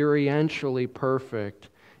experientially perfect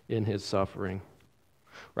in his suffering.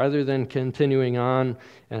 Rather than continuing on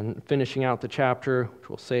and finishing out the chapter, which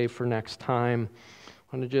we'll save for next time,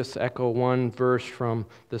 I want to just echo one verse from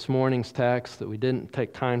this morning's text that we didn't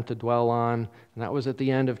take time to dwell on, and that was at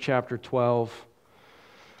the end of chapter 12.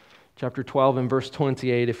 Chapter 12 and verse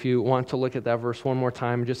 28, if you want to look at that verse one more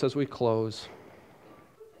time, just as we close.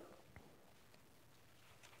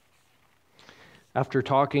 After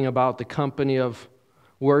talking about the company of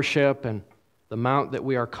worship and the mount that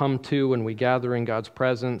we are come to when we gather in God's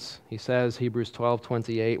presence, he says, Hebrews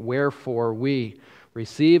 12:28, wherefore we,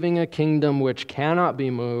 receiving a kingdom which cannot be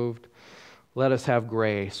moved, let us have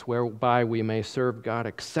grace, whereby we may serve God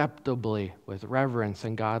acceptably with reverence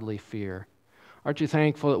and godly fear. Aren't you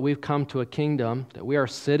thankful that we've come to a kingdom, that we are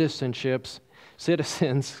citizens,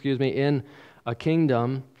 in a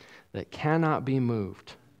kingdom that cannot be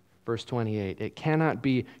moved? Verse 28, it cannot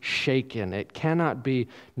be shaken, it cannot be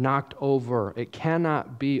knocked over, it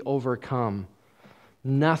cannot be overcome.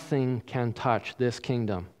 Nothing can touch this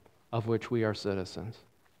kingdom of which we are citizens.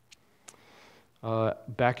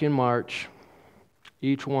 Back in March,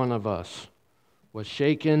 each one of us was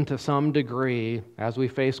shaken to some degree as we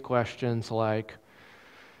face questions like,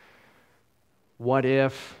 what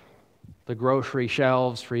if the grocery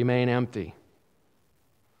shelves remain empty?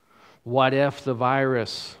 What if the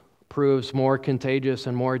virus proves more contagious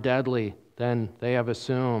and more deadly than they have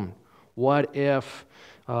assumed? What if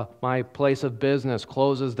my place of business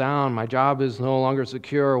closes down, my job is no longer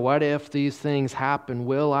secure? What if these things happen?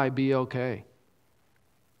 Will I be okay?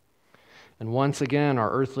 And once again, our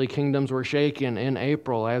earthly kingdoms were shaken in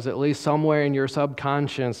April, as at least somewhere in your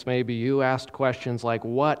subconscious, maybe you asked questions like,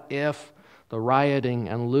 what if the rioting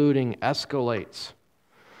and looting escalates?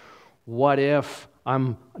 What if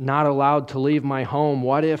I'm not allowed to leave my home?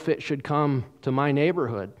 What if it should come to my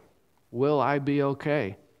neighborhood? Will I be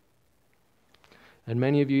okay? And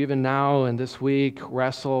many of you even now and this week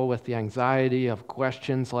wrestle with the anxiety of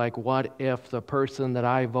questions like, what if the person that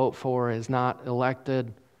I vote for is not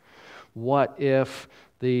elected? What if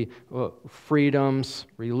the freedoms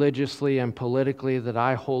religiously and politically that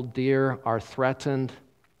I hold dear are threatened?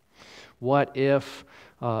 What if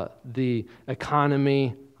the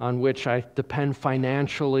economy on which I depend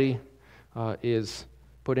financially is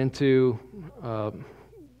put into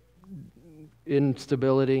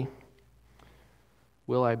instability?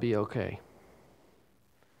 Will I be okay?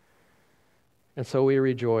 And so we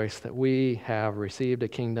rejoice that we have received a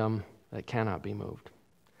kingdom that cannot be moved,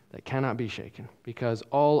 that cannot be shaken, because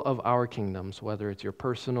all of our kingdoms, whether it's your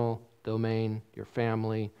personal domain, your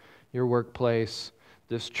family, your workplace,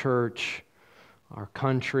 this church, our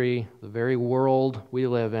country, the very world we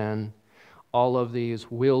live in, all of these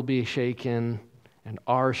will be shaken and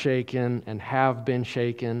are shaken and have been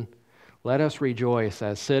shaken. Let us rejoice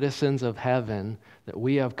as citizens of heaven that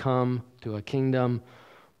we have come to a kingdom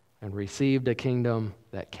and received a kingdom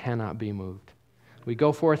that cannot be moved. We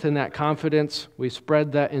go forth in that confidence, we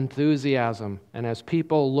spread that enthusiasm, and as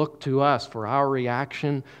people look to us for our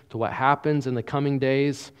reaction to what happens in the coming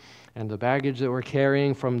days and the baggage that we're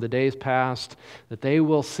carrying from the days past, that they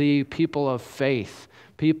will see people of faith,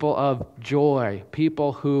 people of joy,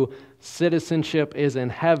 people whose citizenship is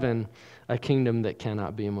in heaven, a kingdom that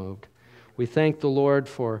cannot be moved. We thank the Lord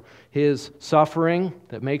for His suffering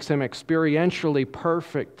that makes Him experientially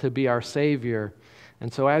perfect to be our Savior.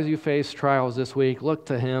 And so as you face trials this week, look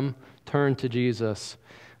to Him, turn to Jesus,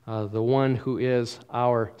 the one who is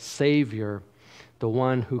our Savior, the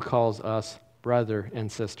one who calls us brother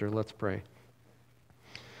and sister. Let's pray.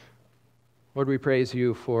 Lord, we praise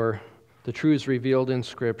You for the truths revealed in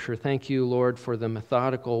Scripture. Thank You, Lord, for the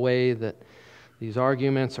methodical way that these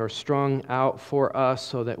arguments are strung out for us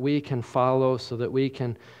so that we can follow, so that we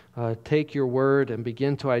can take Your word and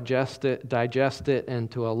begin to digest it,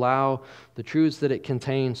 and to allow the truths that it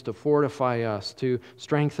contains to fortify us, to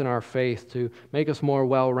strengthen our faith, to make us more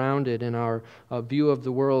well-rounded in our view of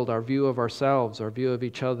the world, our view of ourselves, our view of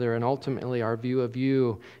each other, and ultimately our view of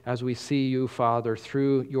You as we see You, Father,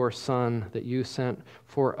 through Your Son that You sent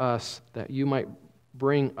for us, that You might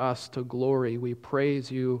bring us to glory. We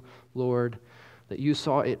praise You, Lord, that You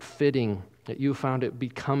saw it fitting, that You found it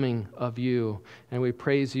becoming of You. And we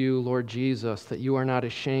praise You, Lord Jesus, that You are not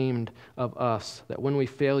ashamed of us, that when we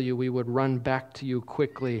fail You, we would run back to You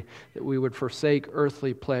quickly, that we would forsake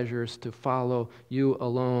earthly pleasures to follow You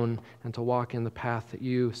alone and to walk in the path that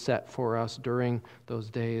You set for us during those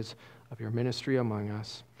days of Your ministry among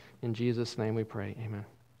us. In Jesus' name we pray, amen.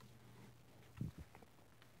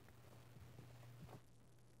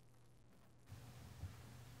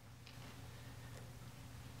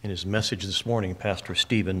 In his message this morning, Pastor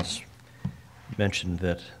Stevens mentioned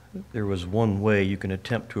that there was one way you can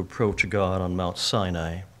attempt to approach God on Mount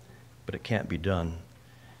Sinai, but it can't be done.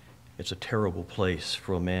 It's a terrible place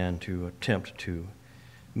for a man to attempt to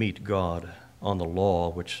meet God on the law,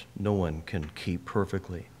 which no one can keep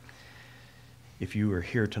perfectly. If you are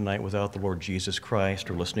here tonight without the Lord Jesus Christ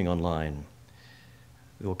or listening online,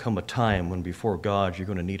 there will come a time when before God you're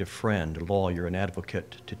going to need a friend, a lawyer, an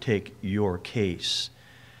advocate to take your case.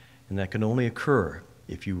 And that can only occur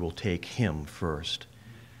if you will take Him first.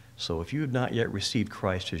 So if you have not yet received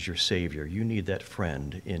Christ as your Savior, you need that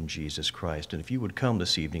friend in Jesus Christ. And if you would come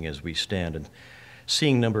this evening as we stand and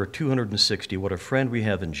sing number 260, What a Friend We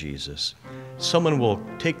Have in Jesus, someone will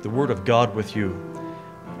take the Word of God with you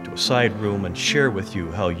to a side room and share with you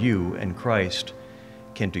how you and Christ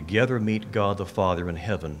can together meet God the Father in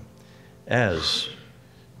heaven as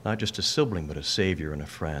not just a sibling, but a Savior and a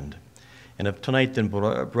friend. And if tonight, then,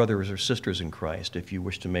 brothers or sisters in Christ, if you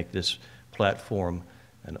wish to make this platform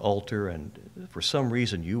an altar, and for some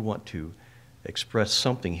reason you want to express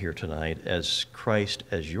something here tonight as Christ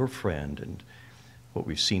as your friend, and what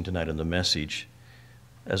we've seen tonight in the message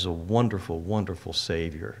as a wonderful, wonderful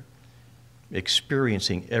Savior,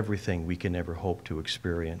 experiencing everything we can ever hope to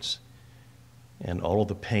experience, and all of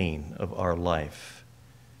the pain of our life,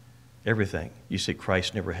 everything. You see,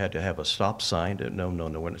 Christ never had to have a stop sign.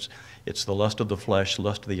 No. It's the lust of the flesh,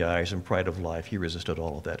 lust of the eyes, and pride of life. He resisted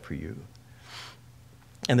all of that for you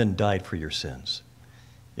and then died for your sins.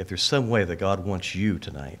 If there's some way that God wants you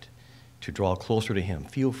tonight to draw closer to Him,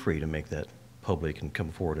 feel free to make that public and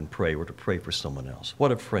come forward and pray, or to pray for someone else.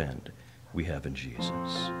 What a friend we have in Jesus.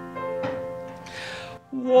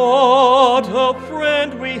 What a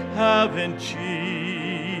friend we have in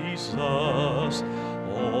Jesus, all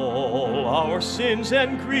our sins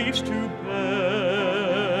and griefs to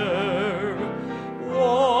bear.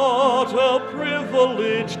 What a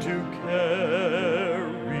privilege to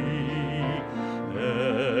carry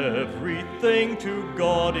everything to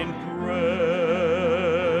God in prayer.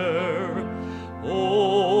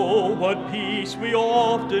 Oh, what peace we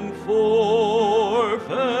often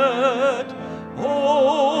forfeit.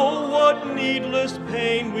 Oh, what needless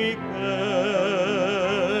pain we bear,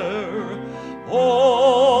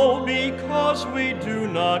 all because we do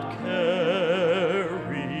not carry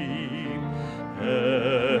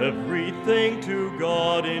everything to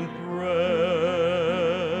God in prayer.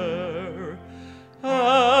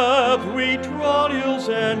 Have we trials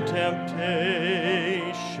and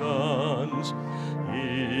temptations?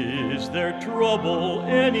 Is there trouble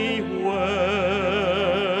anywhere?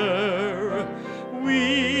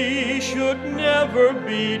 We should never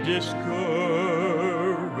be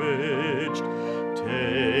discouraged,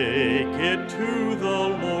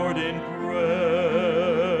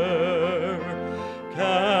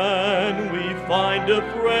 find a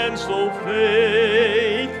friend so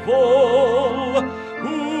faithful,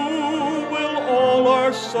 who will all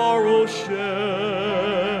our sorrows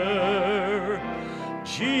share.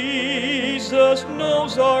 Jesus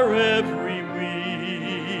knows our every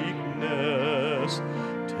weakness.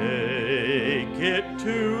 Take it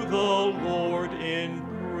to the Lord in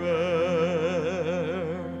prayer.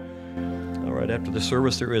 All right, after the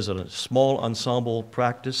service, there is a small ensemble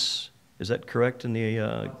practice. Is that correct? In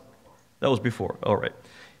the that was before. All right.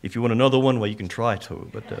 If you want another one, well, you can try to,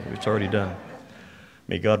 but it's already done.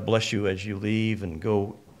 May God bless you as you leave and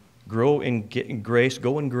go grow in grace,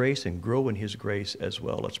 go in grace and grow in His grace as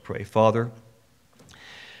well. Let's pray. Father,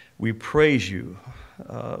 we praise you.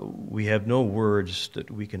 We have no words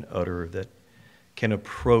that we can utter that can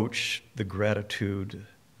approach the gratitude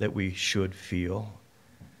that we should feel.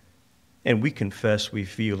 And we confess we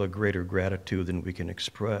feel a greater gratitude than we can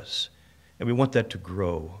express. And we want that to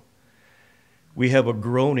grow. We have a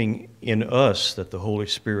groaning in us that the Holy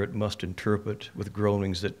Spirit must interpret with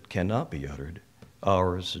groanings that cannot be uttered,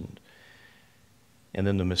 ours, and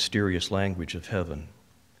then the mysterious language of heaven,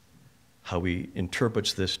 how He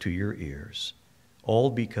interprets this to your ears, all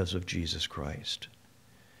because of Jesus Christ.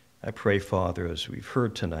 I pray, Father, as we've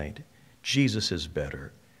heard tonight, Jesus is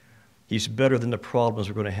better. He's better than the problems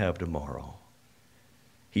we're going to have tomorrow.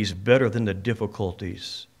 He's better than the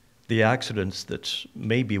difficulties, the accidents that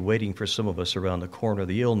may be waiting for some of us around the corner,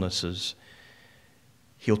 the illnesses.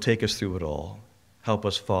 He'll take us through it all. Help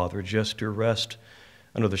us, Father, just to rest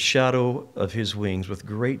under the shadow of His wings with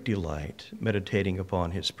great delight, meditating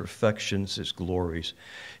upon His perfections, His glories,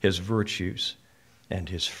 His virtues, and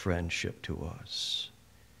His friendship to us.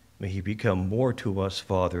 May He become more to us,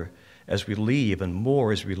 Father, as we leave, and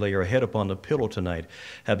more as we lay our head upon the pillow tonight,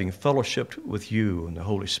 having fellowshiped with you and the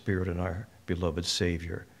Holy Spirit and our beloved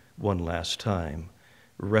Savior one last time,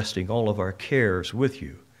 resting all of our cares with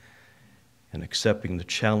you and accepting the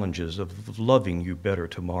challenges of loving you better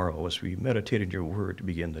tomorrow as we meditate in your word to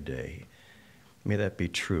begin the day. May that be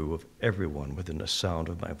true of everyone within the sound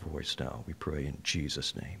of my voice now. We pray in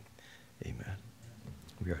Jesus' name. Amen.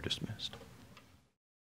 We are dismissed.